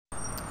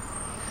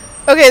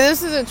Okay,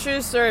 this is a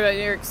true story about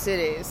New York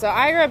City. So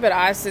I grew up in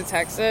Austin,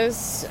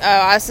 Texas.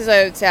 Austin's my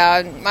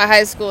hometown. My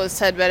high school is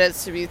 10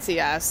 minutes from UT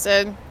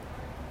Austin.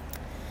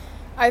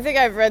 I think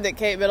I've read that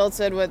Kate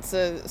Middleton went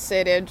to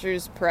St.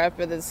 Andrews Prep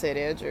and then St.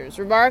 Andrews.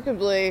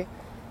 Remarkably,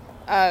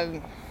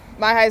 my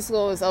high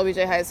school was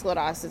LBJ High School in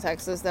Austin,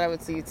 Texas. Then I went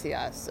to UT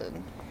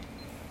Austin.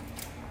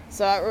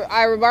 So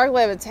I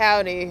remarkably have a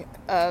townie.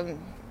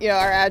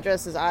 Our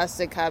address is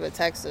Austin,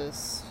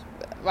 Texas.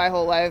 My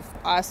whole life,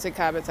 Austin,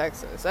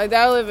 Texas. I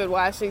now live in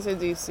Washington,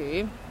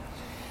 D.C.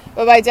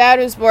 But my dad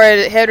was born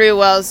at Henry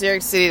Wells, New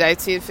York City,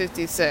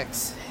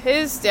 1956.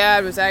 His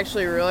dad was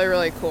actually really,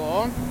 really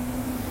cool.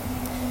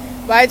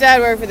 My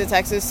dad worked for the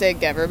Texas state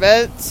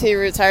government. He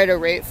retired a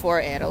rate 4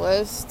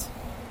 analyst.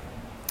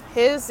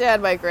 His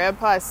dad, my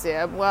grandpa,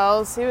 Sam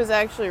Wells, he was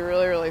actually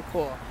really, really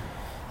cool.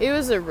 He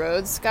was a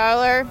Rhodes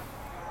Scholar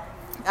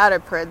out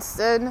of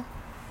Princeton.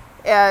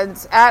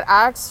 And at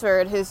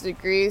Oxford, his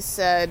degree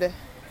said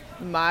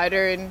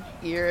Modern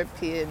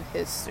European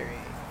History.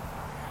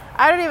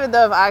 I don't even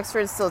know if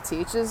Oxford still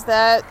teaches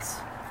that,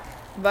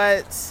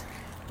 but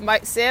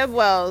Sam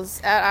Wells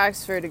at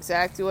Oxford,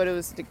 exactly what it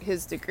was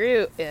his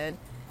degree in.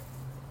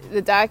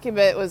 The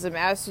document was a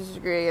master's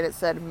degree, and it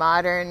said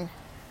Modern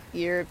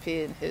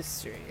European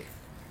History.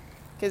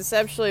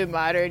 Conceptually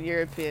Modern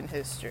European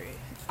History.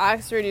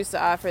 Oxford used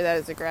to offer that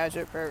as a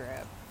graduate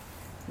program.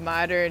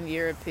 Modern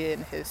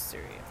European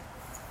History.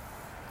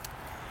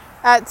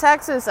 At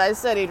Texas, I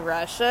studied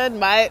Russian.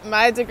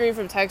 My degree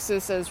from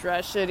Texas says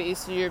Russian,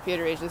 Eastern European,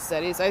 and Asian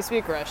Studies. I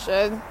speak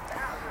Russian.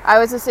 I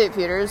went to St.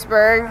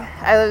 Petersburg.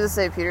 I lived in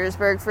St.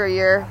 Petersburg for a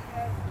year.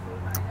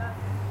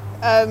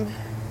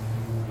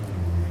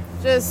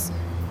 Just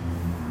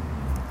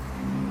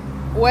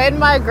when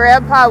my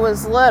grandpa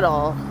was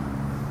little,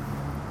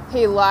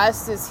 he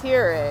lost his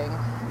hearing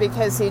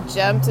because he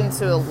jumped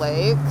into a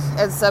lake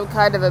and some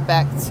kind of a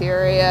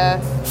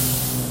bacteria.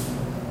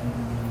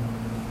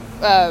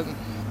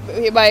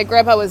 My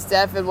grandpa was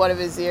deaf in one of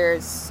his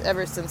ears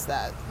ever since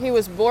that. He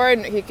was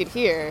born, he could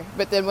hear,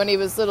 but then when he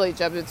was little, he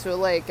jumped into a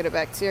lake and a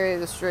bacteria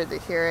destroyed the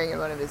hearing in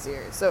one of his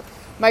ears. So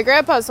my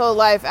grandpa's whole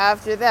life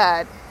after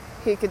that,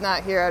 he could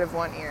not hear out of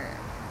one ear.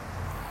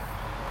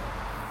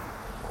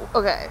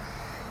 Okay.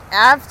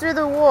 After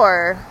the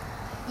war,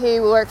 he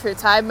worked for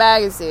Time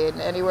Magazine,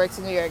 and he worked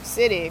in New York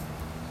City.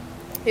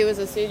 He was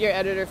a senior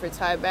editor for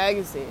Time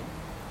Magazine.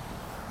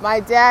 My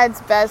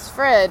dad's best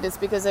friend is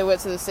because I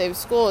went to the same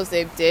school is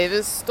named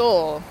Davis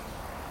Stoll.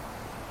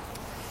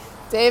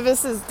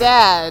 Davis's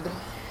dad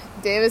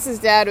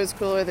was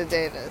cooler than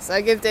Davis.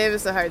 I give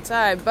Davis a hard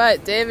time,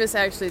 but Davis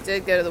actually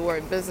did go to the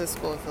Wharton Business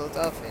School in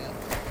Philadelphia.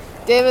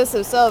 Davis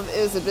himself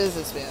is a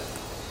businessman.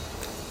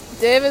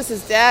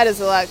 Davis's dad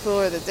is a lot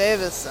cooler than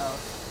Davis, though.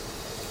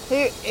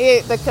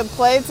 The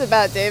complaints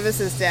about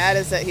Davis's dad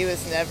is that he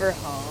was never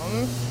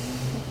home.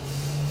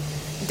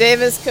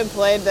 Davis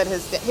complained that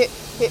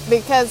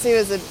because he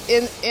was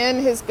in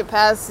his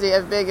capacity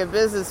of being a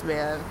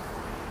businessman,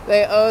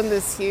 they owned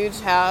this huge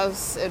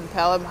house in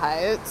Pelham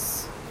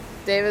Heights.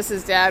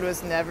 Davis's dad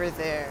was never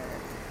there.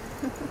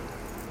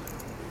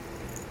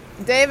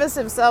 Davis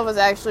himself was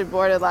actually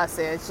born in Los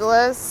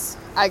Angeles,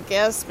 I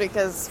guess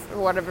because for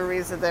whatever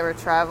reason they were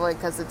traveling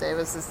because of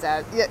Davis's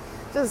dad. Yeah,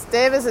 just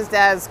Davis's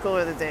dad is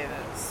cooler than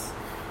Davis.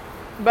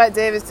 But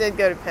Davis did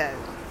go to Penn.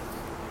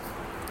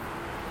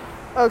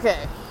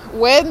 Okay,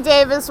 when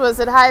Davis was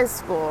in high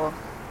school,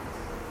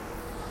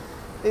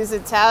 these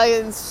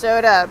Italians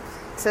showed up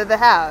to the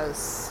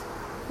house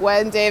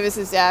when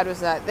Davis's dad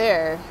was not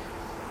there,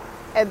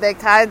 and they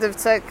kind of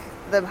took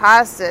them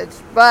hostage,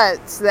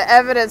 but the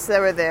evidence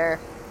that were there,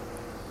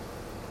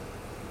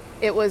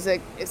 it was a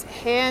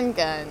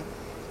handgun,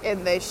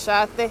 and they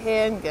shot the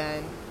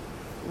handgun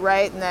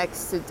right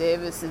next to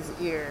Davis's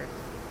ear.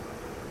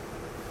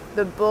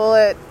 The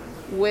bullet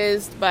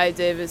whizzed by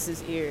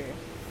Davis's ear.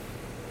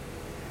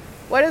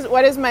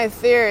 What is my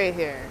theory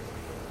here?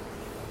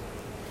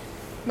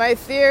 My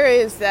theory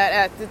is that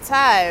at the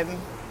time,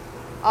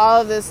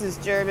 all of this is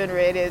German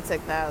radio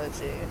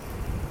technology.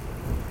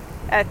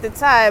 At the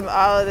time,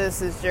 all of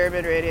this is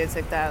German radio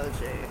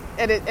technology.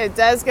 And it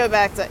does go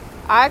back to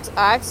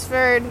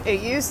Oxford.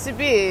 It used to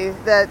be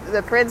that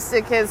the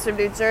Princeton kids from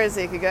New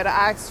Jersey could go to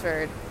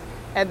Oxford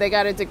and they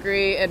got a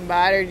degree in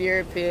modern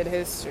European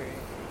history.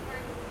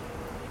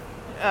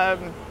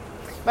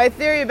 My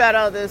theory about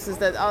all this is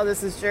that all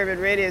this is German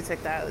radio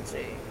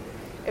technology.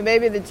 And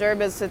maybe the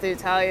Germans sent the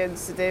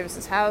Italians to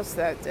Davis's house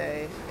that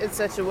day in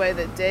such a way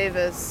that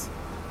Davis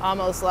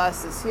almost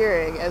lost his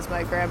hearing, as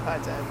my grandpa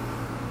did.